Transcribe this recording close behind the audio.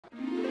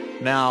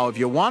Now, if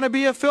you want to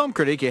be a film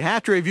critic, you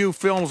have to review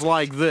films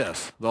like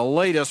this, the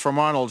latest from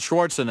Arnold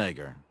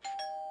Schwarzenegger.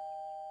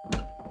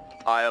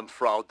 I am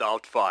Frau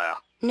Doubtfire.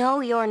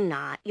 No, you're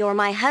not. You're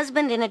my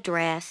husband in a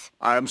dress.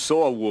 I am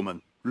so a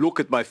woman.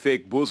 Look at my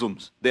fake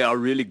bosoms. They are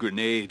really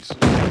grenades.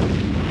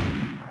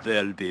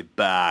 They'll be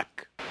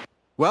back.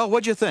 Well,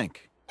 what'd you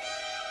think?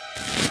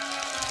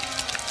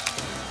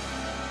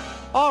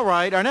 All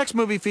right, our next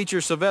movie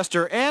features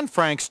Sylvester and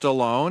Frank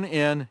Stallone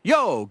in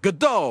Yo,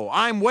 Godot,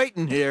 I'm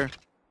Waiting Here.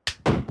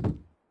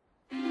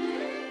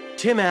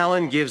 Tim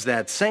Allen gives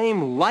that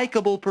same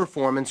likable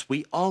performance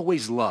we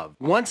always love,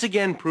 once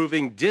again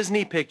proving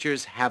Disney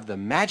pictures have the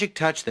magic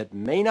touch that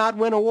may not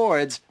win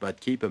awards, but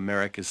keep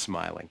America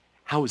smiling.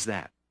 How was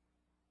that?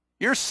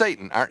 You're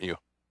Satan, aren't you?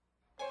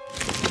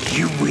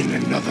 You win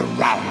another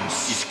round,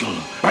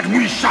 Siskel, but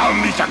we shall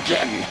meet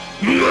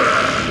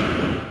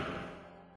again.